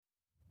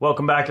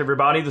Welcome back,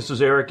 everybody. This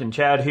is Eric and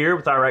Chad here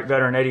with Iraq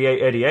Veteran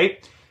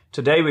 8888.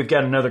 Today we've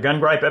got another Gun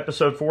Gripe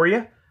episode for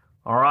you.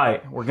 All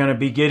right, we're going to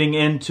be getting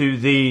into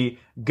the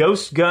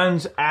Ghost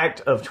Guns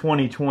Act of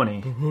 2020.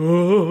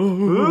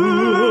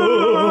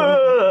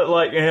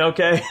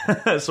 Okay,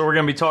 so we're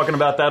going to be talking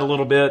about that a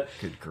little bit.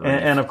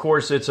 And of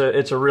course, it's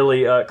a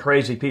really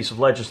crazy piece of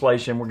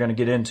legislation we're going to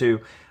get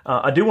into.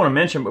 I do want to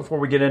mention before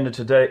we get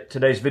into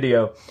today's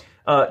video,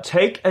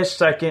 take a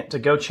second to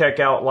go check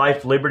out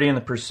Life, Liberty, and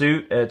the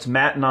Pursuit. It's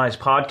Matt and I's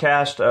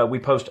podcast. We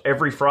post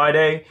every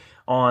Friday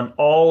on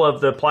all of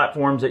the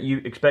platforms that you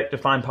expect to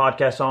find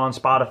podcasts on,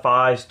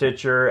 Spotify,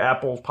 Stitcher,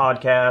 Apple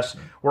Podcasts.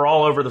 We're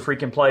all over the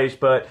freaking place,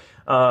 but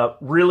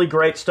really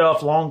great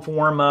stuff,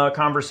 long-form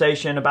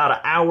conversation, about an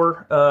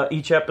hour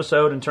each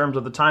episode in terms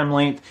of the time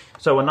length.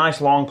 So a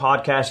nice long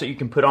podcast that you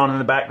can put on in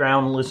the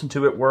background and listen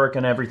to at work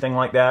and everything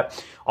like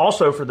that.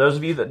 Also, for those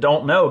of you that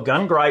don't know,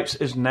 Gun Gripes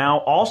is now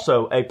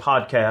also a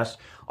podcast.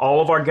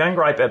 All of our Gun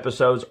Gripe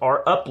episodes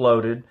are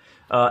uploaded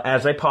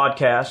as a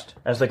podcast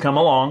as they come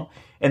along.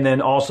 And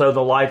then also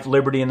the Life,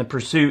 Liberty, and the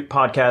Pursuit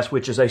podcast,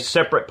 which is a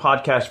separate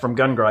podcast from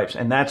Gun Gripes.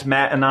 And that's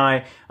Matt and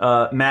I.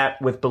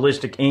 Matt with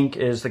Ballistic Inc.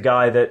 is the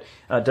guy that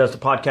does the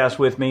podcast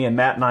with me, and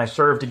Matt and I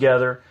serve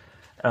together.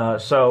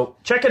 So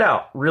check it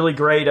out. Really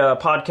great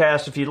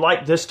podcast. If you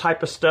like this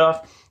type of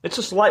stuff, it's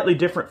a slightly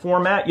different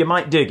format. You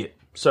might dig it.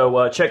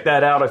 So check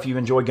that out if you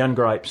enjoy Gun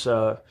Gripes.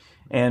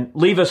 And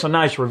leave us a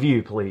nice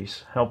review,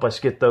 please. Help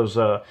us get those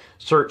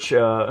search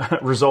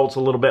results a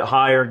little bit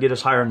higher. Get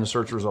us higher in the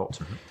search results.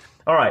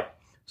 All right.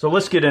 So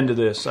let's get into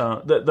this.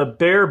 The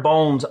bare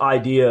bones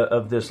idea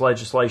of this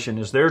legislation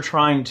is they're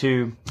trying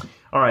to,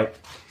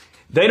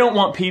 they don't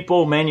want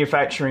people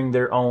manufacturing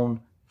their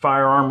own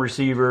firearm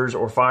receivers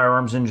or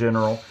firearms in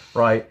general,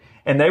 right?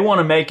 And they want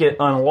to make it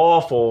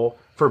unlawful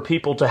for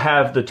people to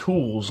have the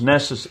tools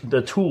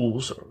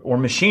or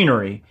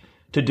machinery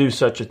to do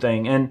such a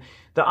thing. And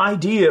the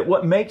idea,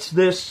 what makes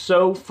this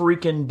so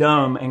freaking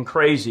dumb and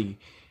crazy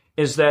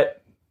is that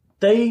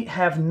they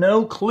have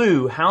no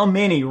clue how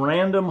many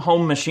random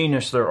home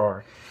machinists there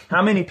are.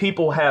 How many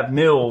people have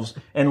mills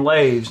and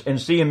lathes and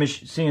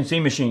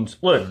CNC machines.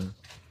 Look,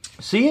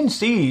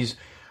 CNCs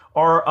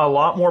are a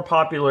lot more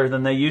popular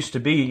than they used to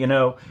be. You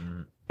know,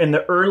 in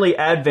the early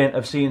advent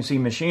of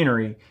CNC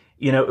machinery,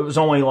 you know, it was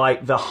only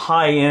like the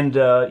high-end,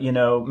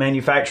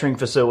 manufacturing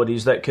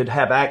facilities that could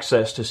have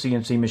access to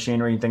CNC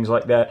machinery and things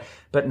like that.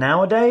 But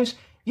nowadays,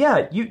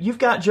 yeah, you've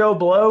got Joe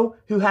Blow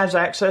who has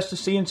access to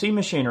CNC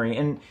machinery.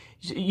 And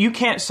you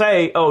can't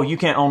say, oh, you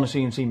can't own a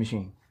CNC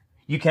machine.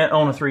 You can't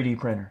own a 3D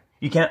printer.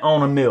 You can't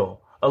own a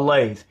mill, a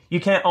lathe. You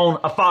can't own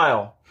a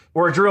file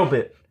or a drill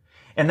bit.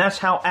 And that's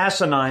how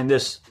asinine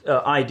this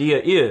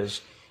idea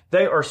is.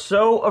 They are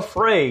so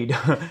afraid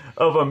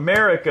of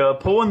America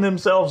pulling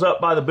themselves up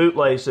by the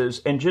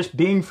bootlaces and just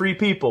being free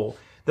people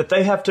that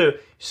they have to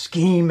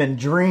scheme and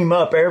dream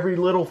up every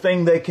little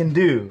thing they can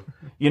do,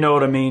 you know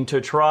what I mean, to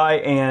try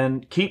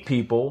and keep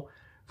people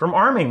from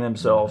arming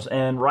themselves.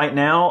 And right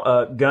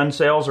now, gun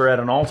sales are at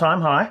an all-time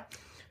high.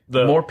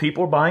 More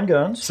people are buying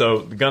guns. So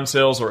the gun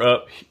sales are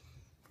up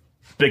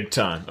big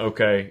time,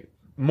 okay?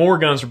 More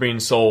guns are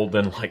being sold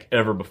than like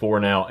ever before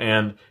now.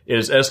 And it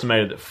is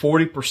estimated that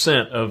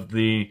 40% of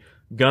the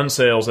gun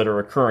sales that are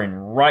occurring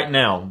right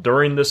now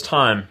during this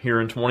time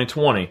here in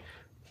 2020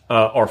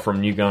 are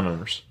from new gun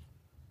owners.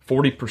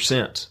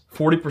 40%.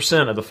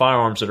 40% of the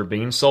firearms that are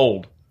being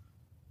sold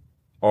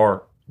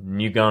are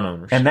new gun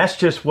owners. And that's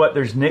just what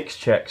there's NICS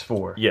checks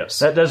for. Yes.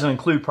 That doesn't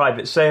include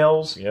private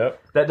sales.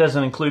 Yep. That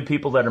doesn't include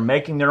people that are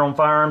making their own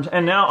firearms.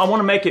 And now I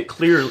want to make it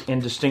clear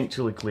and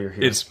distinctly clear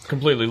here. It's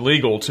completely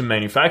legal to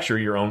manufacture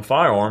your own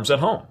firearms at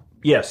home.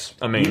 Yes.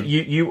 I mean,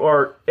 you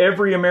are,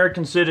 every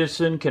American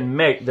citizen can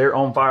make their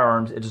own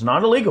firearms. It is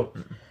not illegal.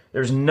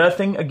 There's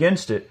nothing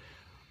against it.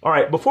 All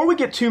right, before we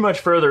get too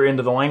much further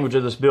into the language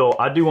of this bill,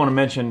 I do want to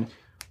mention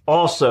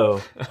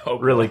also,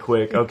 really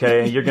quick,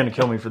 okay, you're going to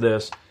kill me for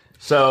this.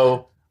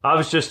 So, I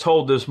was just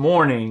told this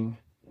morning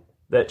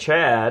that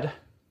Chad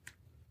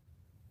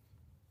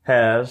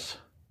has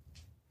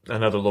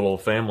another little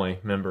family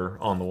member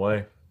on the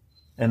way.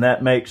 And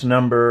that makes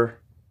your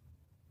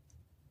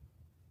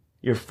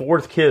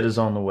fourth kid is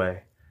on the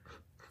way.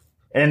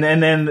 And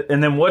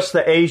then what's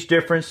the age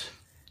difference?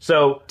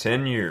 So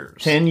 10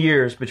 years. 10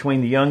 years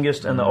between the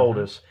youngest and the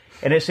oldest.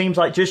 And it seems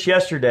like just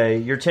yesterday,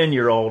 your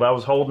 10-year-old, I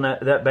was holding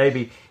that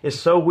baby. It's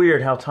so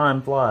weird how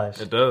time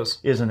flies. It does.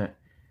 Isn't it?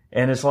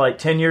 And it's like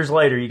 10 years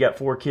later, you got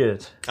 4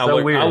 kids.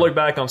 Weird. I look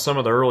back on some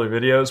of the early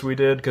videos we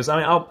did, because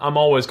I'm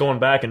always going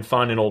back and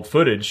finding old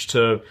footage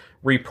to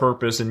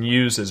repurpose and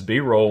use as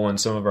B-roll in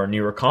some of our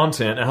newer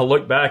content. And I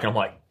look back and I'm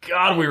like,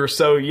 God, we were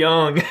so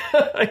young,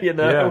 you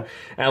know? Yeah.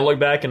 And I look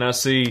back and I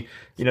see,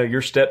 you know,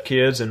 your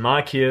stepkids and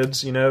my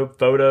kids, you know,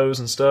 photos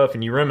and stuff,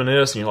 and you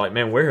reminisce and you're like,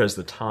 man, where has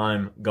the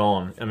time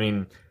gone? I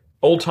mean,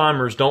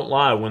 old-timers don't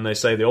lie when they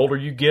say the older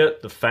you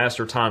get, the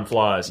faster time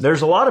flies.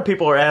 There's a lot of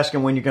people are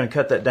asking when you're going to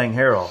cut that dang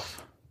hair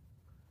off.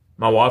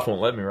 My wife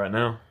won't let me right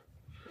now.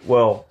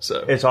 Well,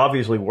 it's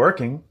obviously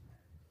working.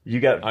 You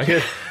got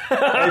kids.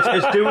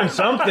 It's doing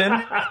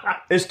something.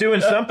 It's doing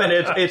something.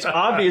 It's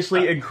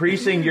obviously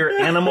increasing your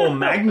animal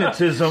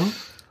magnetism.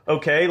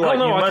 Okay, like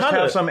you must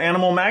have some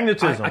animal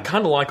magnetism. I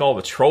kind of like all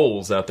the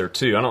trolls out there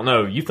too. I don't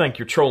know. You think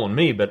you're trolling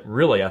me, but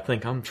really, I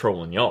think I'm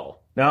trolling y'all.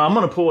 Now I'm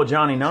going to pull a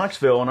Johnny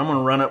Knoxville, and I'm going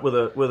to run up with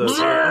a I'm going to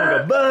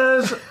go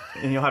buzz,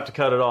 and you'll have to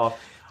cut it off.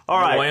 All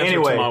right.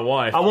 Anyway, my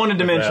wife I wanted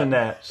to mention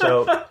that.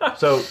 So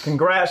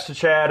congrats to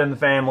Chad and the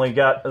family.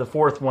 Got the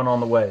fourth one on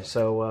the way.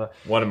 So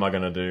what am I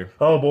going to do?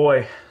 Oh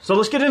boy. So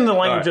let's get into the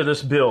language of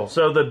this bill.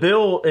 So the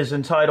bill is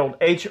entitled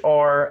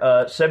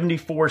H.R.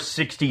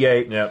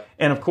 7468. Yep.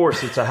 And of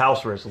course, it's a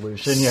House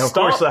resolution. You know, of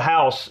course, the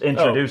House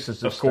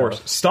introduces this. Of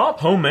course. Stop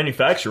Home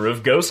Manufacture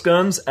of Ghost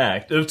Guns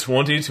Act of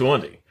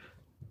 2020.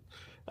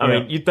 I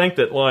mean, you'd think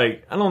that,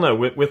 like, I don't know,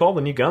 with all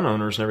the new gun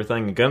owners and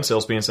everything, and gun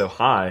sales being so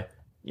high,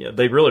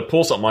 they really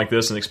pull something like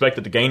this and expect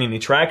it to gain any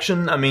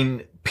traction. I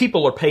mean,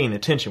 people are paying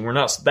attention. We're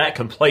not that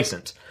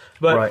complacent.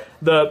 But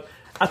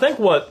I think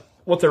what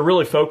they're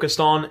really focused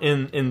on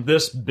in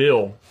this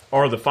bill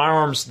are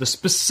the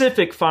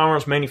specific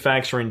firearms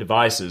manufacturing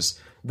devices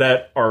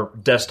that are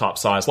desktop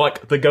size,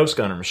 like the Ghost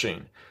Gunner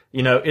machine.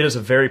 You know, it is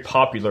a very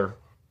popular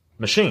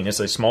machine. It's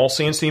a small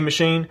CNC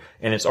machine,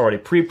 and it's already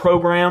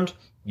pre-programmed.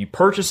 You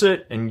purchase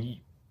it, and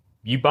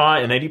you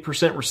buy an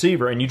 80%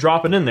 receiver, and you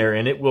drop it in there,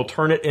 and it will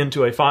turn it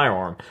into a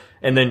firearm.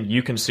 And then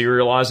you can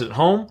serialize it at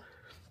home,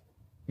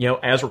 you know,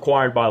 as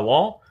required by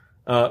law.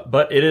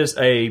 But it is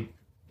a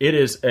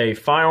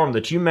firearm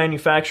that you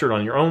manufactured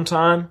on your own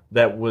time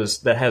that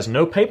has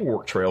no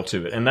paperwork trail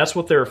to it, and that's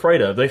what they're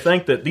afraid of. They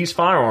think that these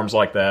firearms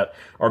like that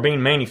are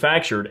being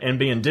manufactured and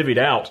being divvied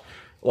out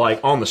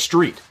like on the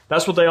street.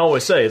 That's what they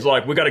always say. It's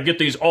like, we got to get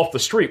these off the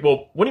street.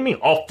 Well, what do you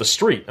mean off the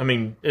street? I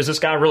mean, is this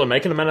guy really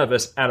making them out of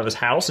his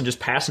house and just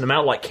passing them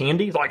out like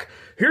candy? Like,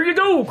 here you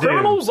go,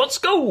 criminals, let's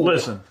go.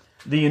 Listen,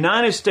 the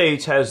United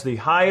States has the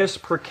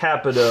highest per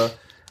capita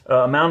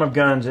amount of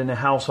guns in a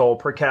household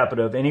per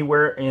capita of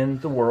anywhere in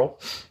the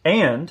world,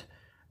 and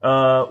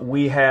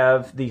we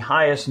have the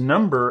highest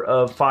number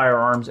of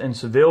firearms in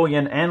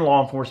civilian and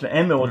law enforcement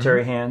and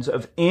military hands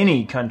of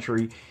any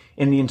country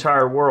in the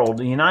entire world.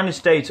 The United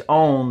States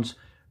owns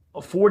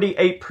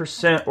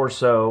 48% or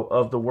so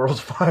of the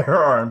world's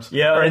firearms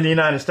are in the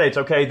United States.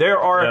 Okay, there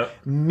are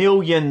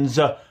millions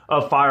of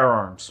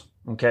firearms.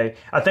 Okay,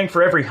 I think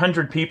for every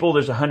 100 people,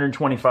 there's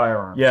 120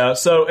 firearms. Yeah,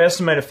 so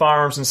estimated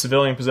firearms in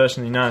civilian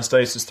possession in the United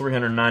States is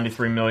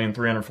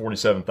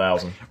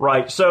 393,347,000.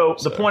 Right, so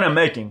the point I'm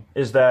making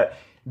is that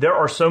there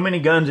are so many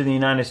guns in the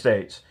United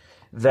States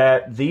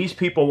that these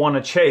people want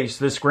to chase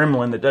this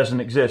gremlin that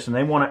doesn't exist, and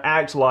they want to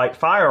act like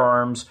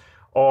firearms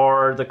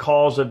are the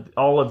cause of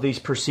all of these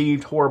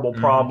perceived horrible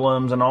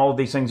problems and all of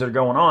these things that are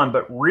going on.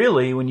 But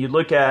really, when you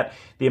look at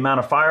the amount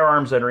of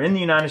firearms that are in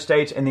the United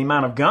States and the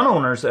amount of gun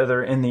owners that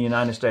are in the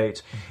United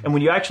States, and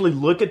when you actually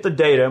look at the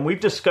data, and we've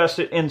discussed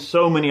it in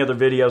so many other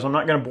videos, I'm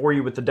not going to bore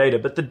you with the data,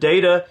 but the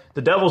data,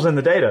 the devil's in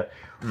the data,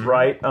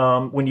 right?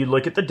 When you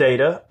look at the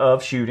data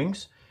of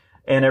shootings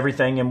and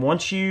everything, and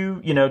once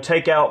you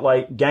take out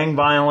like gang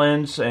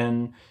violence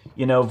and,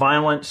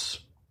 violence,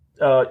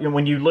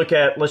 when you look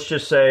at, let's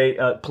just say,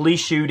 police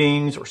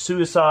shootings or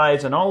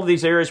suicides and all of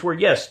these areas where,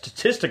 yes,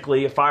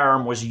 statistically a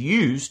firearm was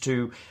used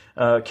to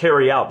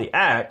carry out the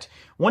act,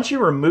 once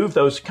you remove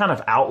those kind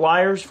of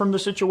outliers from the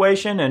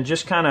situation and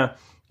just kind of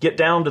get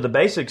down to the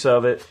basics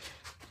of it,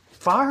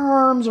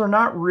 firearms are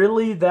not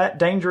really that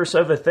dangerous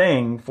of a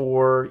thing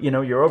for,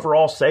 your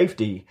overall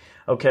safety.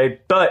 Okay,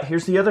 but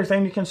here's the other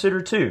thing to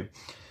consider too.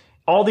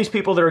 All these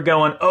people that are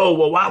going, oh,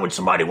 well, why would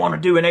somebody want to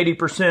do an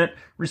 80%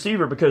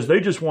 receiver? Because they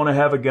just want to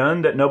have a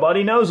gun that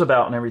nobody knows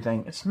about and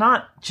everything. It's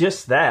not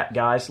just that,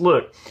 guys.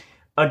 Look,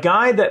 a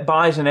guy that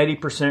buys an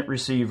 80%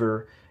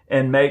 receiver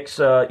and makes,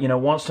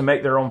 wants to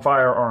make their own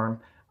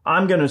firearm,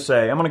 I'm going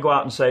to go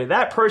out and say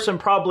that person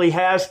probably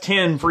has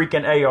 10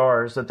 freaking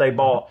ARs that they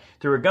bought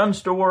through a gun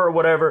store or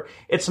whatever.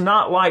 It's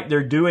not like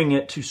they're doing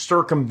it to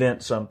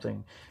circumvent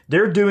something.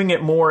 They're doing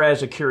it more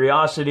as a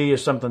curiosity,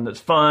 as something that's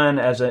fun,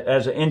 as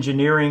an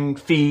engineering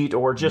feat,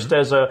 or just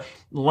as a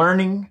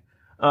learning.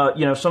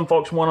 Some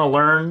folks want to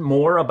learn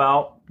more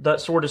about that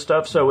sort of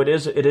stuff. So it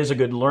is a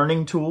good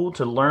learning tool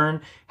to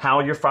learn how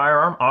your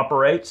firearm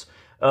operates.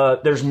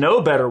 There's no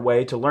better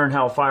way to learn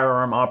how a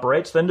firearm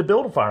operates than to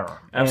build a firearm.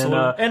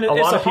 Absolutely. And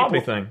it's a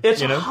hobby thing.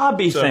 It's a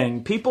hobby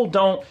thing. People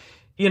don't...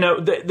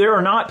 there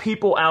are not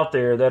people out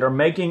there that are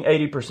making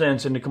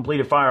 80% into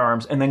completed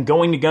firearms and then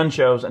going to gun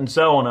shows and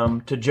selling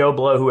them to Joe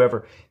Blow,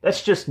 whoever.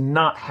 That's just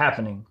not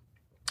happening.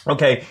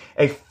 Okay,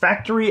 a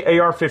factory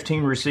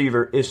AR-15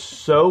 receiver is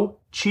so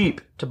cheap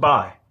to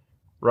buy,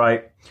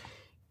 right?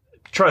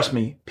 Trust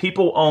me,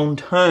 people own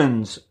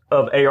tons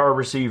of AR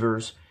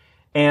receivers.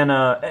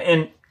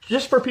 And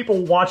just for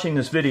people watching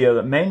this video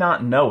that may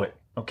not know it,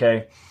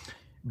 okay,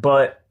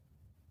 but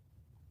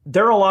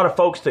there are a lot of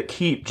folks that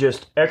keep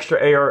just extra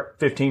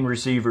AR-15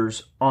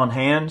 receivers on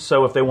hand.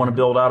 So if they want to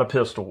build out a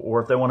pistol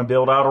or if they want to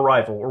build out a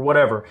rifle or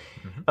whatever,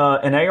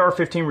 an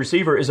AR-15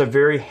 receiver is a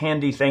very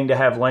handy thing to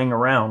have laying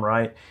around,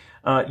 right?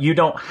 you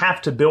don't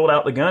have to build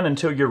out the gun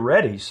until you're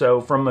ready.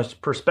 So from a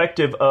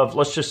perspective of,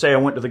 let's just say I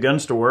went to the gun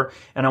store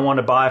and I want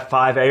to buy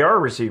 5 AR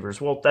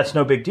receivers. Well, that's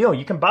no big deal.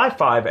 You can buy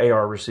 5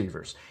 AR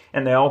receivers,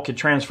 and they all could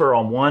transfer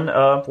on one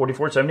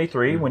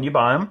 4473 when you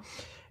buy them.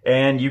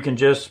 And you can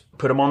just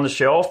put them on the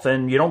shelf,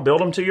 and you don't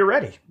build them till you're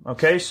ready.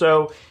 Okay,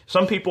 so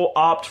some people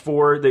opt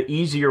for the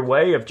easier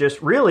way of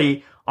just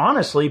really,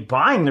 honestly,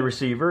 buying the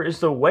receiver is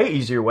the way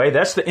easier way.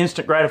 That's the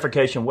instant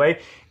gratification way.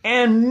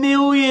 And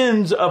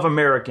millions of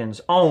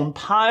Americans own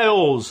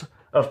piles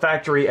of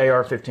factory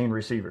AR-15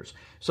 receivers.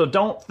 So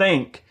don't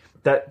think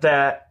that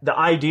the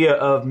idea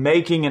of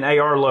making an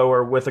AR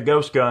lower with a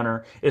Ghost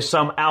Gunner is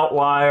some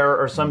outlier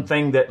or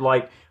something that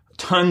like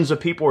tons of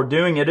people are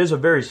doing. It is a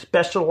very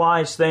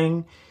specialized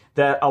thing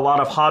that a lot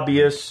of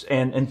hobbyists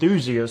and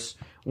enthusiasts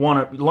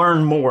want to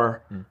learn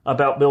more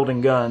about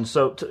building guns.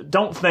 So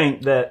don't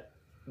think that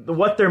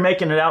what they're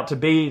making it out to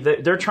be,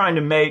 that they're trying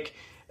to make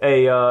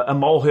a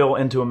molehill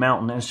into a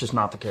mountain, and it's just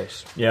not the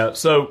case. Yeah,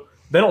 so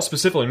they don't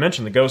specifically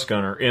mention the Ghost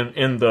Gunner.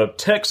 In the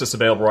text that's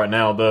available right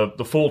now,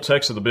 the full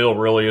text of the bill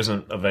really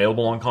isn't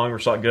available on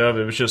Congress.gov.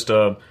 It was just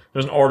there's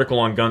an article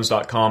on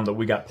guns.com that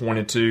we got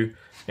pointed to,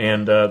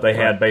 and they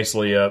had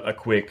basically a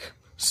quick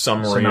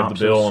summary of the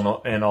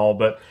bill and all.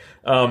 But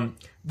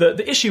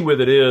the issue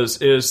with it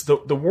is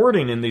the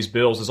wording in these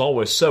bills is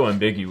always so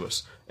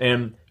ambiguous.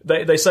 And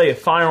they say a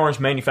firearms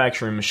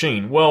manufacturing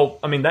machine. Well,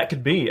 I mean, that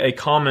could be a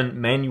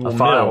common manual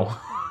mill,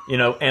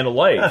 and a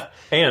lathe.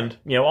 And,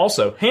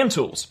 also hand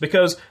tools.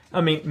 Because, I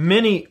mean,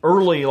 many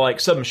early, like,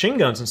 submachine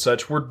guns and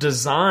such were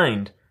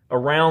designed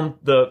around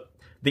the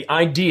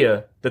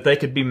idea that they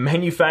could be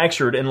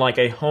manufactured in, like,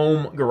 a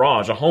home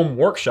garage, a home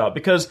workshop,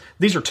 because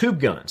these are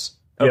tube guns,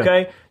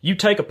 okay? Yeah. You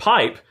take a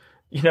pipe,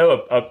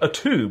 a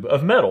tube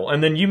of metal,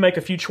 and then you make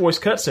a few choice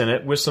cuts in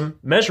it with some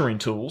measuring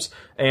tools,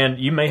 and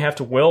you may have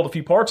to weld a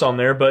few parts on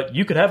there, but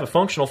you could have a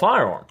functional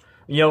firearm,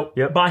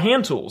 by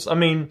hand tools. I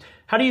mean,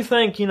 how do you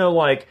think,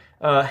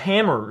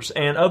 hammers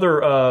and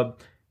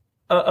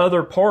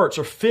other parts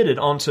are fitted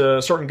onto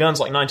certain guns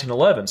like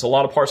 1911s? A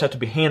lot of parts have to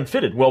be hand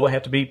fitted. Well, they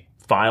have to be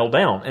filed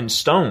down and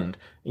stoned,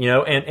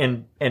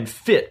 and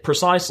fit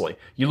precisely.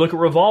 You look at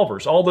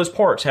revolvers, all those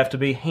parts have to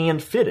be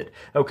hand fitted,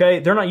 okay?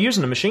 They're not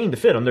using a machine to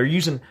fit them. They're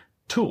using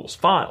tools,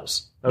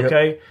 files,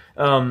 okay?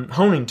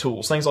 Honing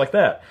tools, things like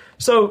that.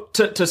 So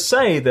to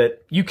say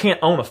that you can't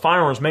own a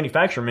firearms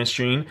manufacturing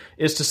machine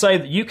is to say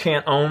that you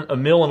can't own a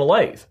mill and a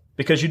lathe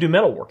because you do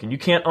metalworking. You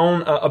can't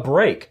own a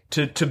brake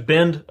to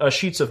bend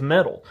sheets of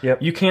metal.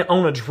 Yep. You can't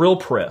own a drill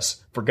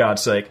press, for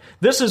God's sake.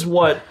 This is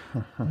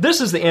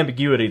the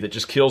ambiguity that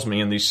just kills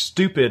me in these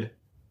stupid,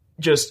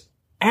 just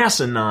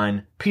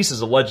asinine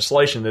pieces of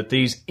legislation that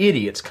these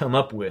idiots come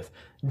up with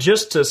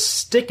just to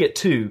stick it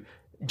to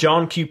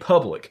John Q.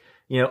 Public.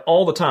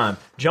 All the time.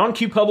 John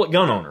Q. Public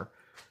gun owner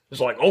is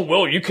like, oh,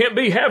 well, you can't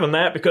be having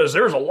that because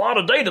there's a lot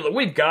of data that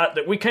we've got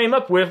that we came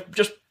up with,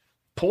 just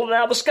pulled it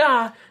out of the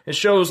sky. It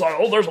shows like,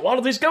 oh, there's a lot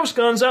of these ghost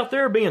guns out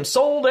there being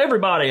sold to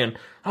everybody, and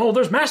oh,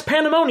 there's mass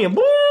pandemonium.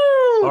 Woo!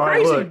 All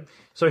right, crazy. Look,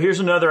 so here's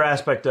another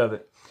aspect of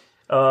it.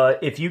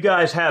 If you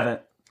guys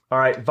haven't, all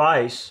right,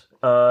 Vice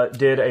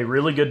did a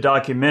really good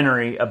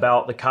documentary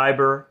about the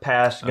Khyber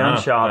Pass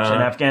gun shops in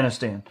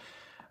Afghanistan.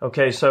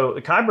 Okay, so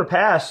the Khyber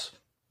Pass,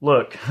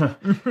 look,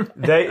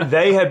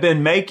 they have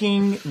been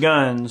making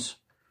guns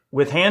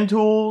with hand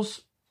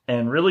tools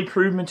and really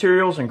crude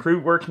materials and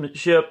crude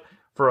workmanship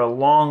for a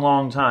long,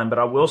 long time. But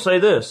I will say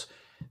this,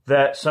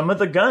 that some of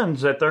the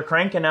guns that they're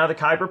cranking out of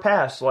the Khyber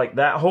Pass, like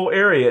that whole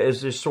area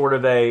is just sort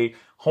of a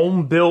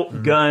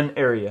home-built gun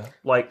area.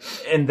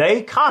 And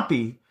they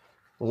copy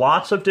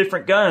lots of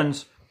different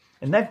guns,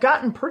 and they've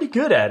gotten pretty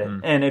good at it.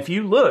 And if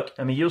you look,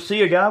 I mean, you'll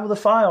see a guy with a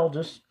file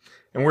just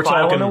and we're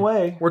talking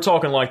away. We're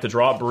talking like the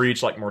drop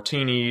breech, like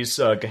Martinis,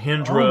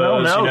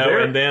 Gahindras,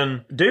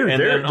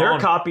 they're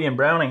copying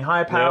Browning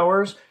high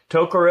powers,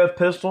 Tokarev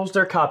pistols.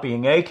 They're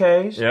copying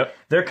AKs. Yep.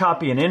 They're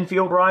copying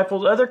Enfield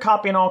rifles. They're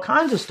copying all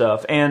kinds of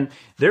stuff, and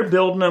they're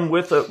building them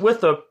with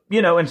a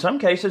in some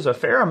cases a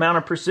fair amount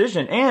of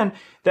precision, and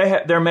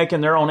they're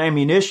making their own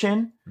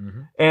ammunition.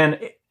 Mm-hmm.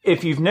 And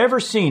if you've never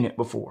seen it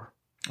before,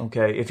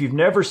 okay, if you've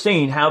never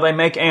seen how they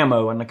make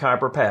ammo in the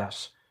Khyber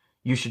Pass,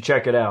 you should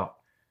check it out.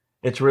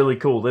 It's really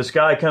cool. This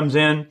guy comes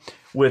in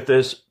with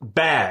this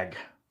bag,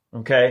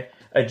 okay?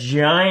 A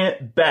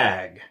giant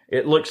bag.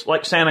 It looks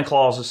like Santa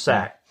Claus's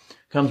sack.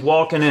 Comes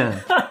walking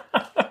in.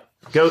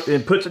 Goes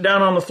and puts it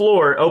down on the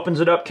floor, opens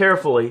it up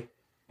carefully.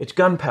 It's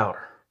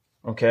gunpowder,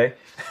 okay?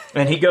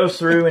 And he goes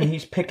through and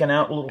he's picking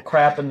out little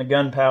crap in the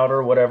gunpowder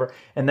or whatever.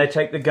 And they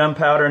take the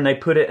gunpowder and they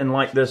put it in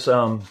like this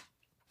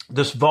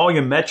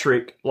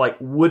volumetric like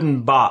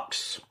wooden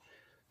box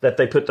that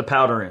they put the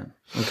powder in,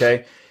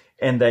 okay?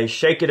 And they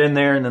shake it in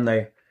there, and then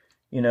they,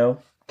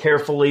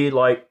 carefully,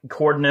 like,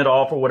 cordon it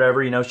off or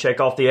whatever,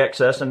 shake off the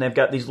excess, and they've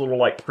got these little,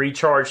 like,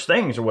 pre-charged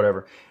things or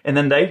whatever. And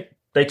then they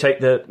take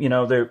the,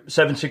 their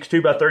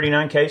 7.62 by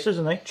 39 cases,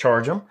 and they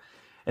charge them.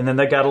 And then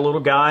they got a little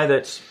guy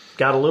that's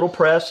got a little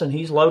press, and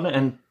he's loading it,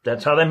 and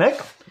that's how they make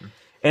them.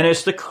 And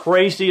it's the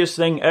craziest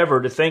thing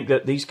ever to think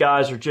that these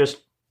guys are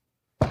just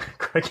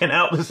freaking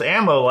out this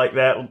ammo like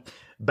that,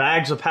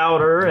 bags of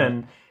powder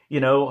and,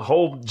 a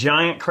whole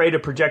giant crate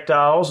of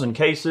projectiles and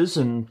cases.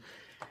 And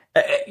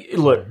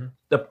look,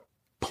 the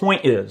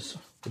point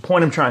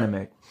I'm trying to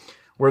make,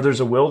 where there's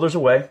a will, there's a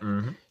way.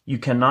 You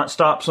cannot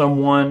stop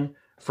someone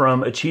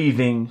from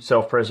achieving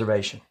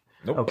self-preservation.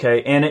 Nope.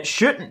 Okay. And it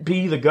shouldn't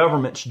be the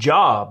government's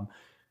job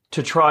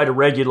to try to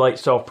regulate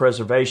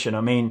self-preservation.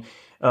 I mean,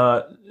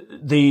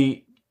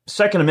 the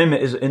Second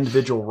Amendment is an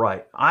individual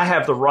right. I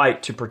have the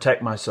right to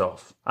protect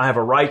myself. I have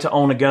a right to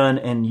own a gun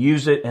and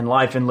use it in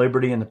life and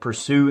liberty in the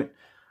pursuit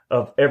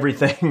of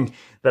everything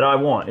that I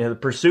want, in the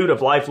pursuit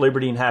of life,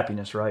 liberty, and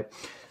happiness, right?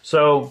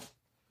 So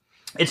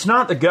it's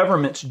not the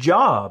government's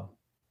job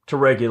to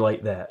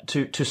regulate that,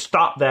 to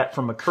stop that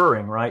from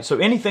occurring, right? So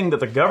anything that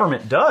the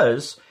government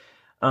does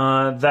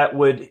that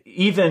would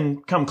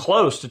even come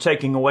close to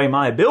taking away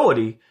my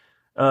ability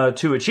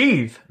to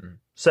achieve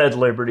said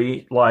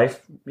liberty,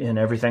 life, and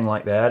everything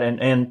like that,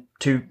 and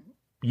to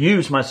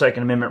use my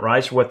Second Amendment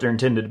rights for what they're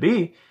intended to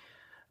be,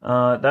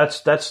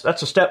 that's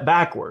a step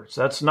backwards.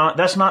 That's not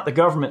the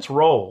government's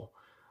role.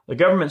 The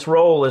government's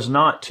role is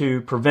not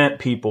to prevent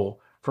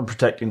people from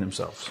protecting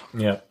themselves.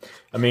 Yeah.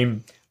 I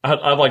mean,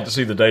 I'd like to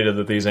see the data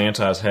that these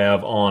antis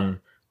have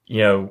on,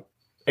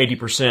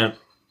 80%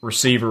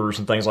 receivers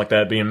and things like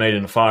that being made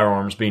into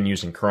firearms being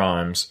used in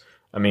crimes.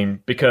 I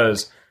mean,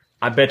 because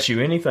I bet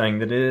you anything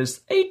that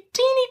is a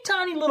teeny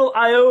tiny little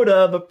iota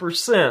of a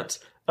percent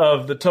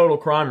of the total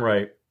crime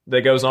rate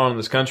that goes on in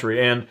this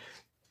country. And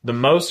the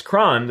most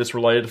crime that's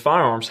related to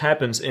firearms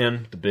happens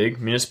in the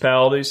big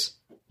municipalities,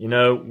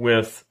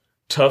 with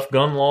tough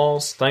gun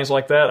laws, things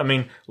like that. I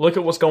mean, look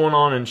at what's going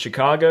on in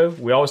Chicago.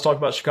 We always talk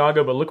about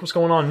Chicago, but look what's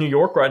going on in New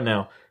York right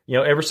now.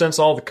 Ever since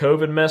all the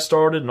COVID mess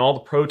started and all the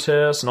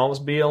protests and all this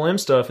BLM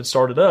stuff had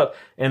started up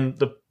and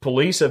the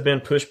police have been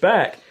pushed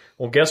back.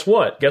 Well, guess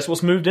what? Guess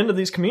what's moved into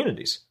these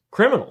communities?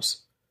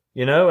 Criminals,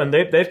 and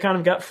they've kind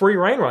of got free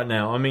reign right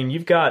now. I mean,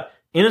 you've got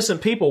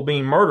innocent people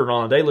being murdered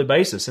on a daily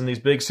basis in these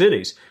big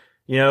cities,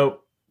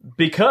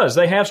 because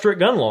they have strict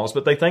gun laws,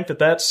 but they think that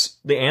that's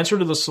the answer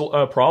to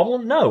the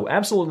problem. No,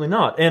 absolutely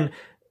not. And,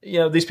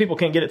 these people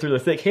can't get it through their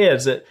thick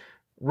heads that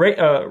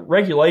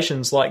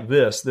regulations like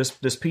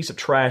this piece of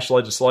trash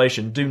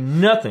legislation do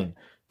nothing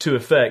to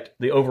affect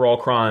the overall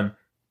crime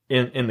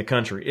in the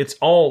country. It's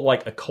all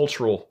like a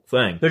cultural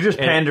thing. They're just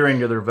pandering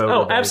to their voter.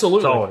 Oh,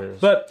 absolutely. That's all it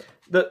is. But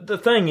the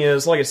thing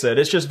is, like I said,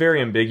 it's just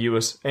very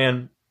ambiguous,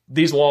 and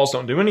these laws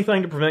don't do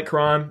anything to prevent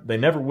crime. They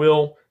never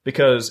will,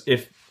 because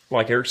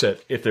like Eric said,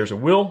 if there's a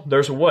will,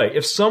 there's a way.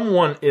 If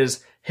someone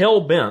is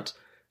hell-bent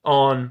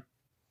on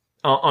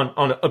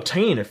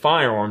obtaining a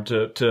firearm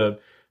to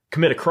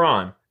commit a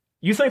crime,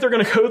 you think they're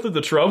going to go through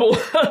the trouble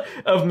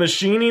of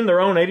machining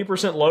their own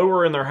 80%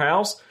 lower in their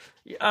house?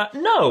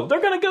 No,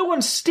 they're going to go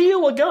and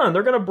steal a gun.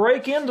 They're going to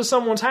break into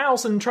someone's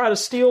house and try to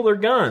steal their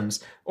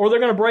guns. Or they're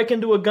going to break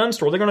into a gun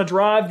store. They're going to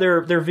drive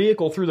their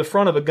vehicle through the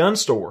front of a gun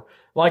store,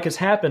 like has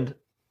happened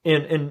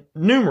in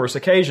numerous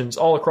occasions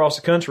all across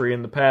the country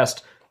in the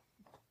past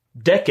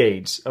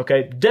decades,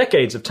 okay?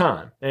 Decades of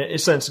time,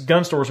 since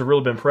gun stores have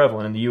really been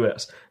prevalent in the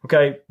U.S.,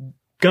 okay?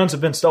 Guns have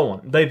been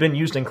stolen. They've been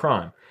used in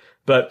crime.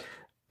 But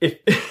if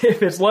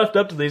it's left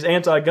up to these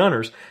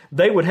anti-gunners,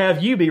 they would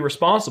have you be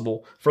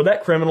responsible for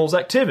that criminal's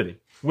activity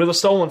with a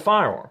stolen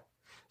firearm.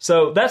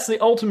 So that's the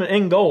ultimate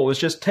end goal, is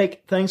just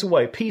take things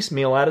away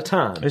piecemeal at a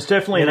time. It's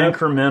definitely an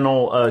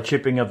incremental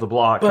chipping of the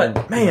block.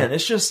 But, man,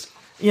 it's just,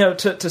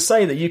 to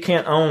say that you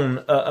can't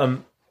own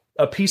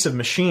a piece of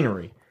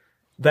machinery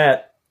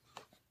that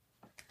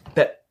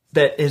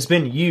has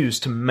been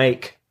used to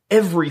make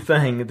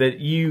everything that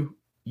you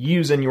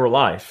use in your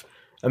life.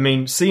 I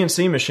mean,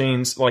 CNC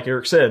machines, like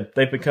Eric said,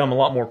 they've become a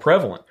lot more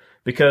prevalent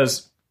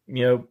because,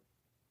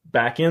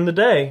 back in the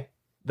day,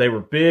 they were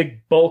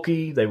big,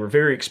 bulky, they were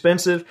very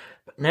expensive.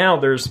 But now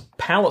there's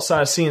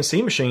pallet-sized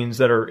CNC machines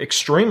that are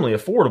extremely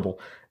affordable,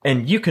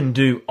 and you can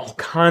do all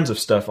kinds of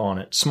stuff on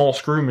it. Small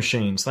screw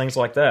machines, things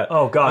like that.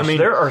 Oh, gosh,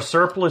 there are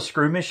surplus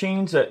screw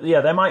machines that,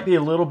 that might be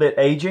a little bit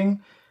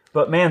aging,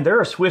 but, man, there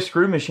are Swiss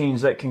screw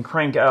machines that can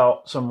crank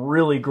out some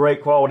really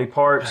great quality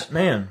parts.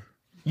 Man,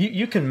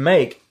 you can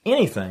make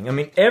anything. I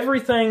mean,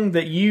 everything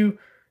that you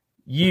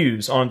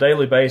use on a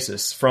daily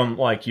basis, from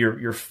like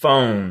your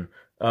phone,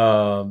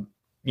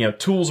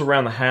 tools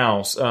around the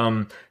house,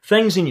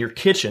 things in your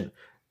kitchen,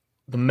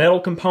 the metal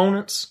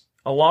components,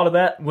 a lot of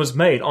that was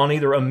made on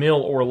either a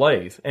mill or a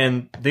lathe.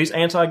 And these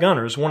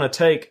anti-gunners want to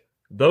take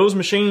those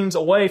machines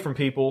away from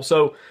people.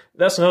 So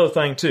that's another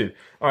thing too.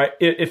 All right,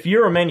 if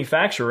you're a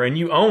manufacturer and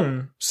you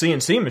own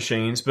CNC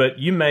machines, but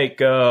you make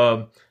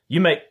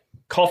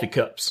coffee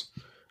cups,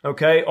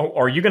 okay,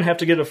 are you going to have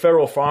to get a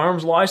federal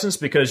firearms license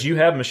because you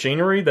have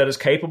machinery that is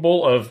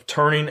capable of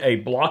turning a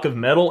block of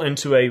metal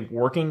into a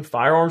working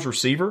firearms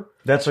receiver?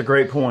 That's a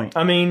great point.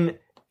 I mean,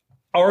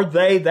 are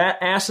they that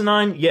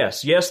asinine?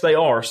 Yes, they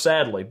are,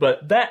 sadly.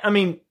 But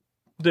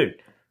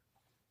dude,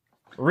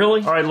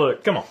 really? All right,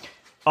 look, come on.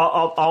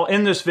 I'll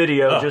end this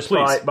video just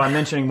by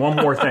mentioning one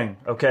more thing,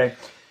 okay?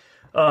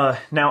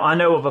 Now, I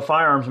know of a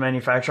firearms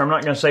manufacturer. I'm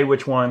not going to say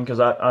which one because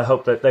I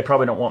hope that they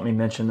probably don't want me to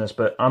mention this,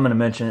 but I'm going to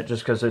mention it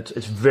just because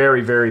it's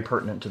very, very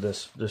pertinent to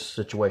this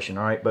situation.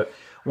 All right, but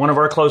one of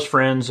our close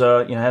friends,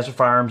 has a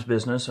firearms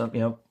business.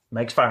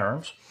 Makes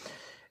firearms.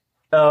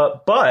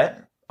 But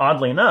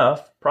oddly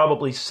enough,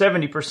 probably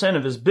 70%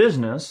 of his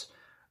business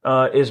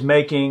is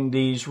making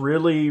these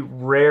really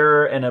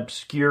rare and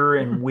obscure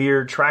and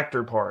weird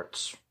tractor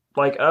parts,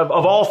 like of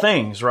all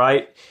things,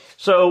 right?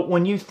 So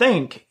when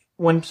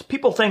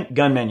people think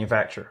gun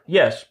manufacturer,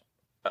 yes,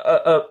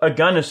 a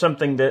gun is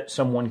something that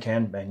someone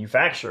can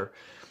manufacture.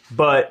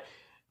 But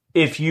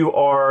if you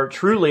are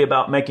truly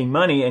about making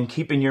money and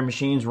keeping your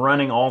machines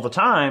running all the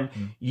time,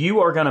 you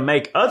are going to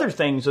make other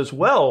things as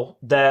well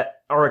that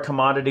are a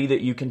commodity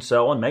that you can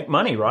sell and make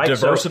money, right?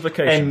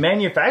 Diversification. And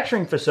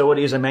manufacturing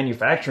facility is a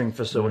manufacturing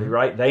facility,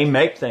 right? They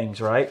make things,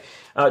 right?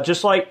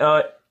 Just like,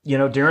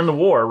 during the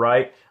war,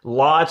 right?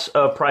 Lots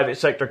of private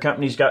sector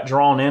companies got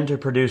drawn in to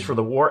produce for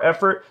the war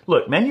effort.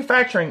 Look,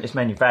 manufacturing is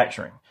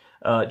manufacturing.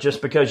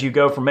 Just because you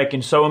go from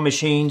making sewing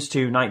machines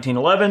to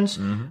 1911s,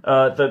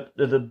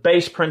 the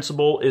base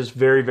principle is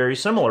very, very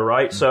similar,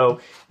 right?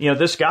 So,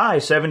 this guy,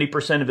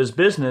 70% of his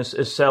business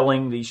is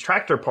selling these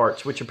tractor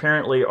parts, which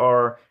apparently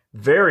are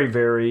very,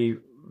 very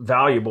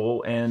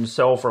valuable and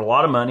sell for a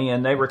lot of money,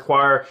 and they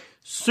require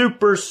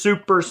super,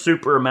 super,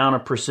 super amount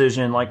of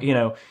precision. Like,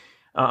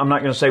 I'm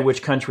not going to say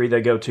which country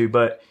they go to,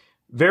 but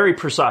very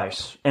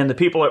precise. And the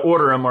people that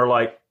order them are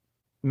like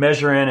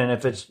measuring, and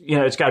if it's,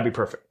 it's got to be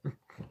perfect.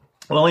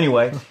 Well,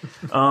 anyway,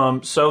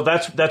 so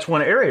that's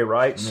one area,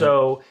 right? Yeah.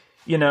 So,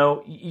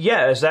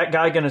 is that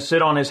guy going to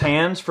sit on his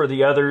hands for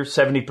the other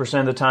 70%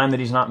 of the time that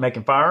he's not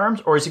making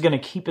firearms? Or is he going to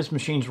keep his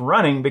machines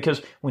running?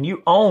 Because when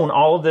you own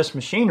all of this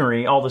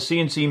machinery, all the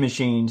CNC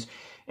machines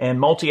and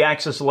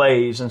multi-axis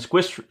lathes and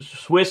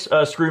Swiss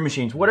screw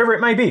machines, whatever it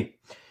may be,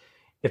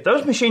 if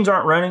those machines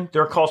aren't running,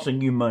 they're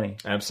costing you money.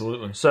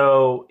 Absolutely.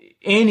 So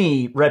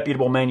any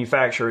reputable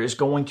manufacturer is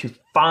going to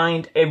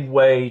find a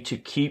way to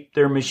keep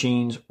their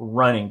machines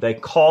running. They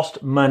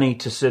cost money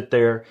to sit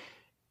there.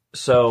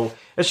 So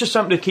it's just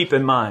something to keep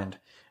in mind.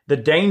 The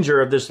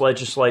danger of this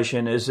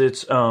legislation is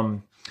it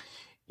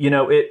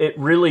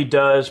really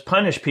does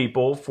punish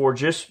people for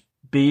just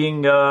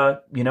being,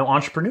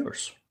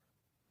 entrepreneurs.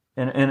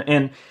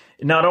 And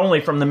not only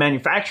from the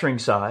manufacturing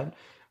side,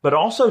 but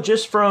also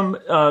just from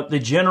the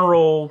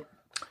general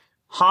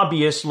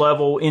hobbyist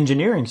level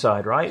engineering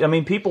side, right? I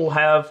mean, people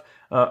have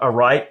a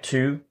right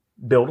to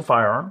build a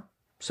firearm.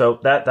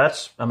 So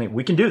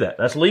we can do that.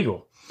 That's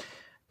legal.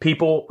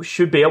 People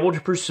should be able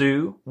to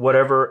pursue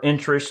whatever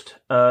interest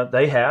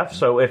they have.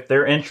 So if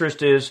their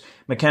interest is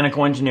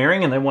mechanical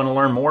engineering and they want to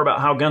learn more about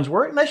how guns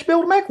work, they should be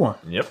able to make one.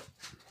 Yep.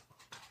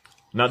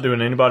 Not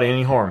doing anybody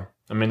any harm.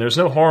 I mean, there's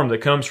no harm that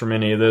comes from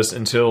any of this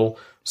until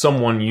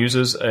someone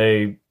uses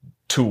a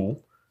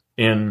tool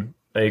in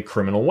a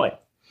criminal way.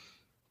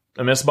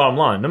 I mean, that's the bottom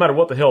line. No matter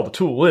what the hell the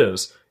tool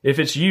is, if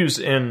it's used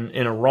in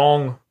a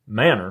wrong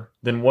manner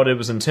than what it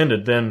was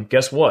intended, then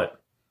guess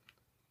what?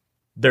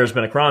 There's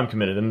been a crime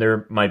committed, and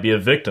there might be a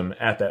victim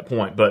at that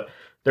point. But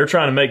they're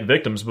trying to make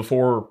victims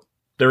before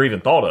they're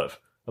even thought of.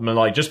 I mean,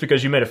 like, just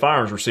because you made a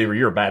firearms receiver,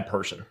 you're a bad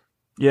person.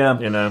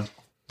 Yeah.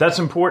 That's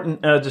an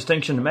important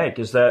distinction to make,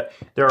 is that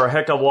there are a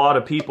heck of a lot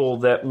of people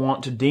that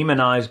want to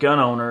demonize gun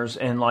owners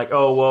and like,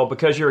 oh, well,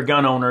 because you're a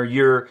gun owner,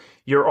 you're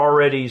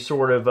already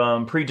sort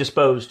of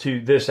predisposed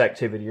to this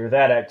activity or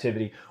that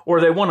activity.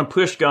 Or they want to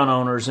push gun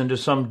owners into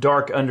some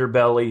dark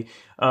underbelly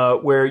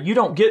where you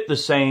don't get the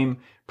same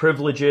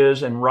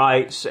privileges and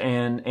rights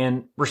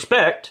and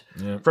respect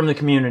from the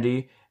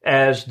community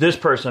as this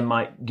person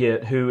might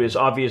get, who is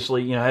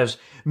obviously, has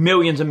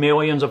millions and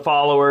millions of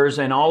followers,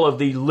 and all of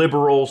the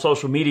liberal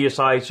social media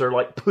sites are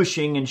like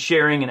pushing and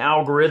sharing and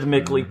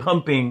algorithmically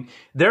pumping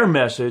their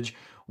message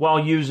while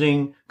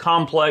using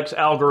complex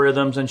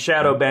algorithms and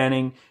shadow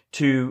banning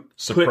to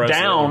put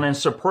down and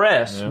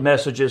suppress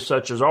messages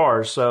such as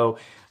ours. So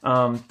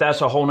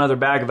that's a whole nother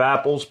bag of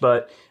apples,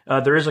 but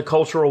there is a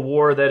cultural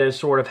war that is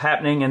sort of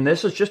happening, and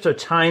this is just a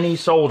tiny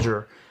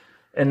soldier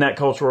in that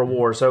cultural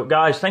war. So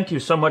guys, thank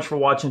you so much for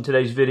watching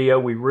today's video.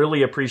 We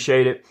really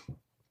appreciate it.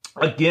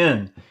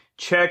 Again,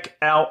 check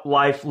out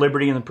Life,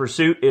 Liberty, and the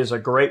Pursuit. It is a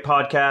great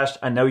podcast.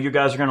 I know you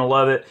guys are going to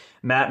love it.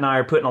 Matt and I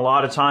are putting a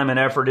lot of time and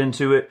effort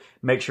into it.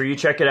 Make sure you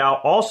check it out.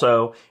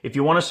 Also, if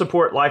you want to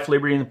support Life,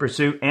 Liberty, and the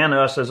Pursuit and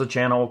us as a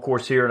channel, of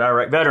course, here at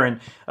Iraq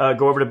Veteran,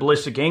 go over to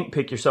Ballistic Ink,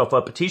 pick yourself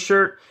up a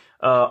t-shirt.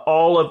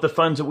 All of the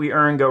funds that we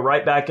earn go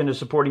right back into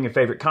supporting your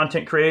favorite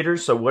content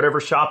creators. So whatever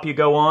shop you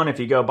go on, if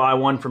you go buy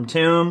one from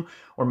Tim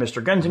or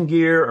Mr. Guns and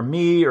Gear or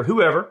me or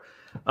whoever,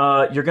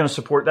 you're going to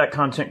support that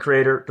content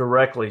creator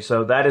directly.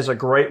 So that is a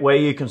great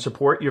way you can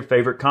support your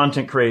favorite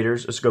content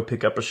creators, is go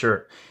pick up a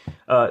shirt.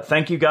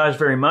 Thank you guys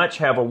very much.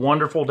 Have a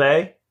wonderful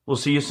day. We'll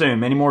see you soon.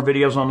 Many more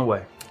videos on the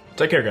way.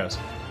 Take care, guys.